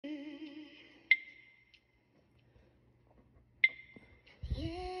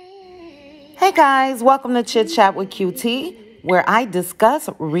Hey guys, welcome to Chit Chat with QT, where I discuss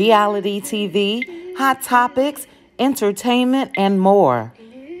reality TV, hot topics, entertainment, and more.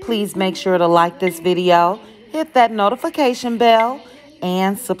 Please make sure to like this video, hit that notification bell,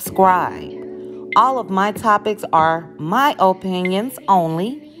 and subscribe. All of my topics are my opinions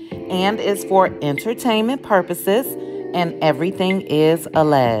only and is for entertainment purposes, and everything is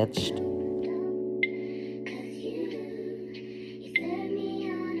alleged.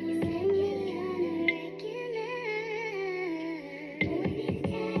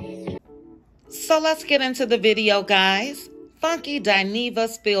 So let's get into the video, guys. Funky Dineva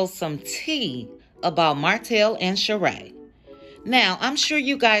spills some tea about Martell and Sheree. Now, I'm sure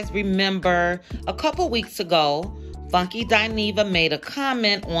you guys remember a couple weeks ago, Funky Dineva made a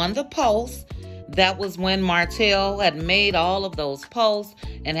comment on the post. That was when Martell had made all of those posts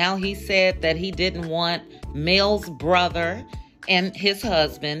and how he said that he didn't want Mel's brother and his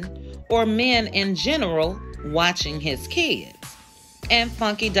husband or men in general watching his kids. And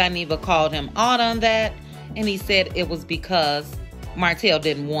Funky Dineva called him out on that, and he said it was because Martell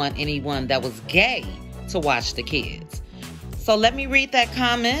didn't want anyone that was gay to watch the kids. So let me read that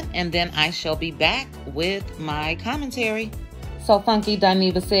comment, and then I shall be back with my commentary. So Funky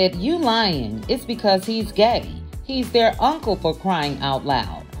Dineva said, "You lying. It's because he's gay. He's their uncle, for crying out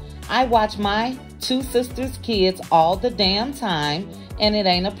loud. I watch my two sisters' kids all the damn time, and it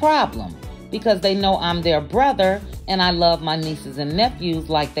ain't a problem, because they know I'm their brother, and I love my nieces and nephews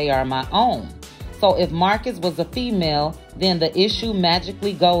like they are my own. So if Marcus was a female, then the issue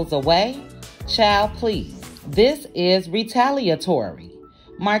magically goes away? Child, please. This is retaliatory.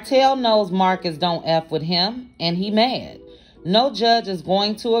 Martell knows Marcus don't F with him, and he mad. No judge is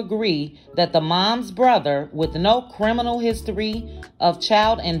going to agree that the mom's brother with no criminal history of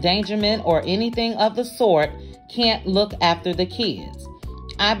child endangerment or anything of the sort can't look after the kids.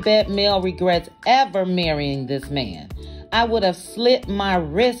 I bet Mel regrets ever marrying this man. I would have slit my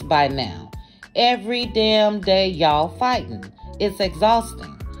wrist by now. Every damn day y'all fighting. It's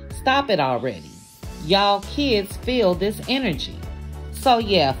exhausting. Stop it already. Y'all kids feel this energy." So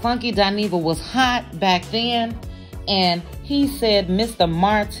yeah, Funky Dineva was hot back then, and he said Mr.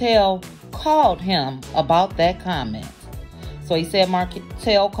 Martell called him about that comment. So he said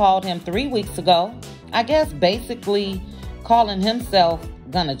Martell called him 3 weeks ago, I guess basically calling himself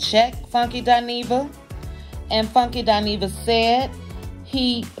gonna check Funky Dineva. And Funky Dineva said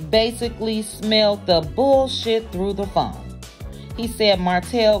he basically smelled the bullshit through the phone. He said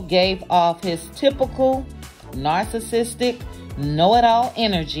Martell gave off his typical narcissistic know-it-all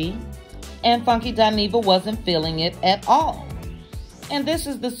energy, and Funky Dineva wasn't feeling it at all. And this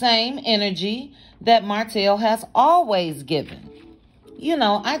is the same energy that Martell has always given. You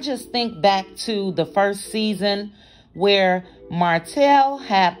know, I just think back to the first season where Martell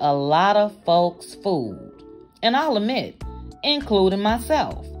had a lot of folks fooled. And I'll admit, including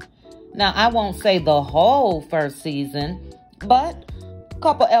myself. Now, I won't say the whole first season, but a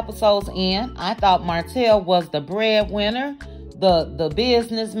couple episodes in, I thought Martell was the breadwinner, the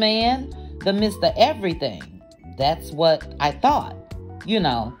businessman, the Mr. Everything. That's what I thought. You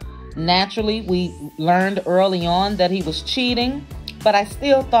know, naturally, we learned early on that he was cheating, but I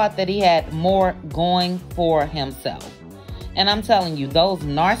still thought that he had more going for himself. And I'm telling you, those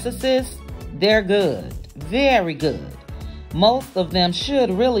narcissists, they're good. Very good. Most of them should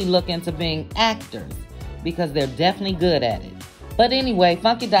really look into being actors because they're definitely good at it. But anyway,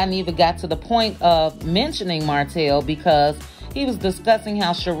 Funky Dineva got to the point of mentioning Martell because he was discussing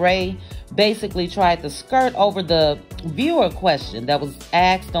how Sheree basically tried to skirt over the viewer question that was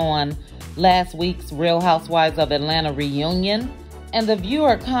asked on last week's Real Housewives of Atlanta reunion. And the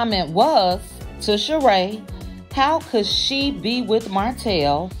viewer comment was to Sheree, how could she be with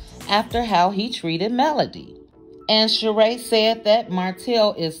Martell after how he treated Melody? And Sheree said that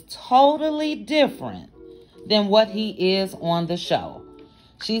Martell is totally different than what he is on the show.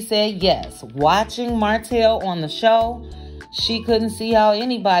 She said, yes, watching Martell on the show, she couldn't see how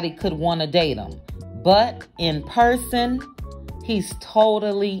anybody could want to date him. But in person, he's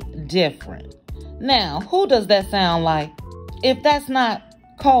totally different. Now, who does that sound like? If that's not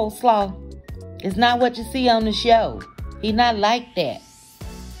coleslaw, it's not what you see on the show. He's not like that.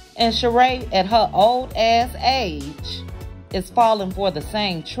 And Sheree, at her old ass age, is falling for the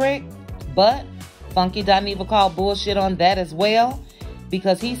same trick. But Funky Dineva called bullshit on that as well,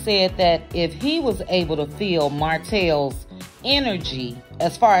 because he said that if he was able to feel Martell's energy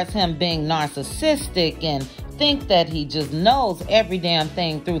as far as him being narcissistic and think that he just knows every damn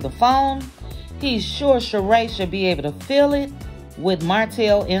thing through the phone, he's sure Sheree should be able to feel it with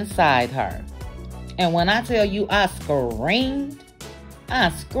Martell inside her. And when I tell you I screamed, I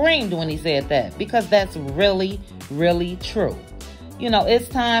screamed when he said that because that's really, really true. You know, it's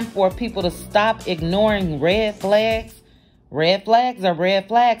time for people to stop ignoring red flags. Red flags are red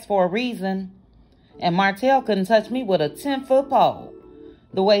flags for a reason. And Martell couldn't touch me with a 10-foot pole.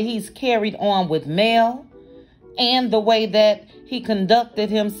 The way he's carried on with Mel and the way that he conducted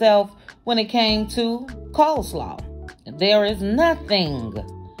himself when it came to coleslaw. There is nothing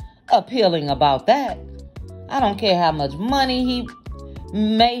appealing about that. I don't care how much money he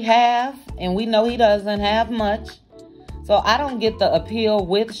may have, and we know he doesn't have much. So I don't get the appeal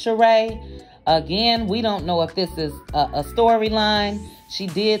with Sheree. Again, we don't know if this is a storyline. She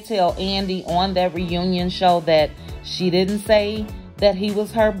did tell Andy on that reunion show that she didn't say that he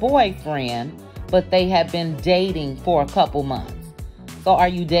was her boyfriend, but they had been dating for a couple months. So are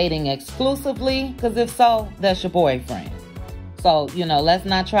you dating exclusively? Because if so, that's your boyfriend. So, you know, let's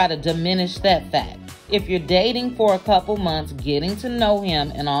not try to diminish that fact. If you're dating for a couple months, getting to know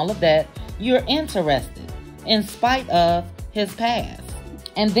him and all of that, you're interested in spite of his past.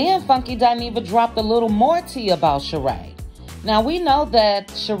 And then Funky Dineva dropped a little more tea about Sheree. Now, we know that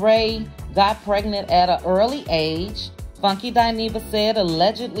Sheree got pregnant at an early age. Funky Dineva said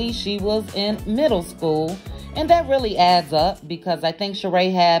allegedly she was in middle school. And that really adds up because I think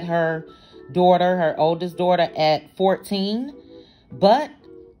Sheree had her daughter, her oldest daughter, at 14. But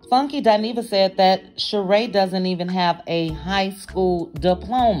Funky Dineva said that Sheree doesn't even have a high school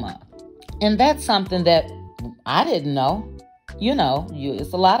diploma. And that's something that I didn't know. You know,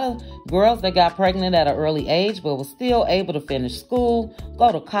 it's a lot of girls that got pregnant at an early age, but were still able to finish school,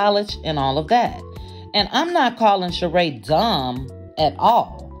 go to college, and all of that. And I'm not calling Sheree dumb at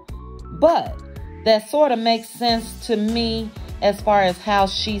all. But that sort of makes sense to me as far as how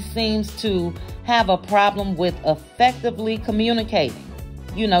she seems to have a problem with effectively communicating.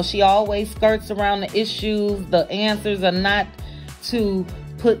 You know, she always skirts around the issues. The answers are not too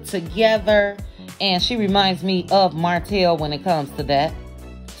put together. And she reminds me of Martell when it comes to that.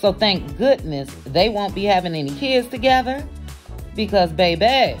 So thank goodness they won't be having any kids together. Because,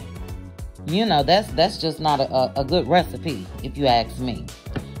 baby, you know, that's just not a good recipe, if you ask me.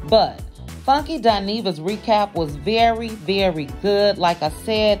 But Funky Dineva's recap was very, very good. Like I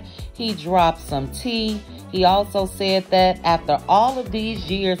said, he dropped some tea. He also said that after all of these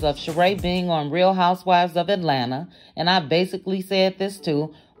years of Sheree being on Real Housewives of Atlanta, and I basically said this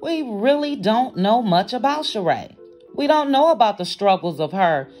too, we really don't know much about Sheree. We don't know about the struggles of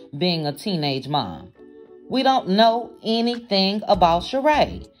her being a teenage mom. We don't know anything about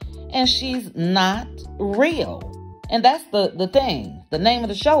Sheree. And she's not real. And that's the thing. The name of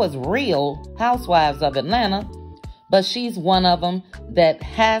the show is Real Housewives of Atlanta. But she's one of them that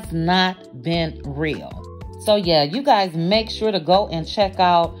has not been real. So yeah, you guys make sure to go and check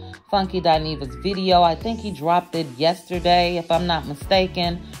out Funky Dineva's video. I think he dropped it yesterday, if I'm not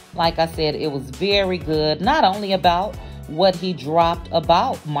mistaken. Like I said, it was very good. Not only about what he dropped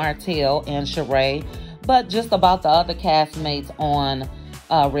about Martell and Sheree, but just about the other castmates on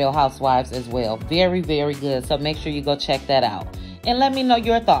Real Housewives as well. Very, very good. So make sure you go check that out. And let me know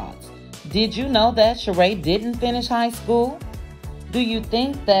your thoughts. Did you know that Sheree didn't finish high school? Do you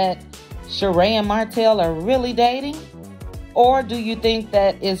think that Sheree and Martell are really dating? Or do you think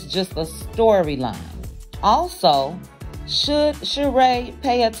that it's just a storyline? Also, should Sheree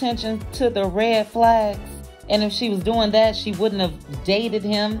pay attention to the red flags? And if she was doing that, she wouldn't have dated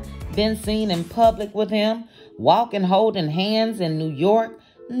him, been seen in public with him, walking, holding hands in New York.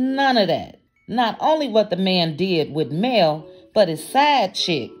 None of that. Not only what the man did with Mel, but his side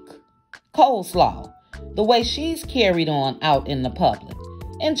chick, Coleslaw. The way she's carried on out in the public.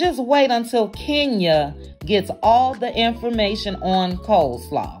 And just wait until Kenya gets all the information on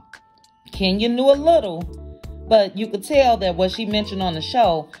Coleslaw. Kenya knew a little, but you could tell that what she mentioned on the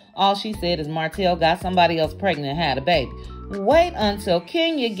show, all she said is Martell got somebody else pregnant and had a baby. Wait until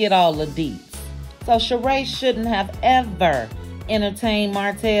Kenya get all the deets. So Sheree shouldn't have ever entertained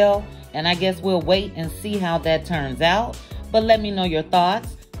Martell, and I guess we'll wait and see how that turns out. But let me know your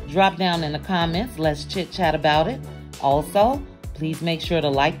thoughts. Drop down in the comments. Let's chit chat about it. Also, please make sure to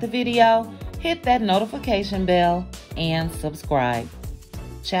like the video, hit that notification bell, and subscribe.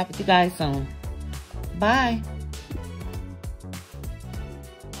 Chat with you guys soon. Bye.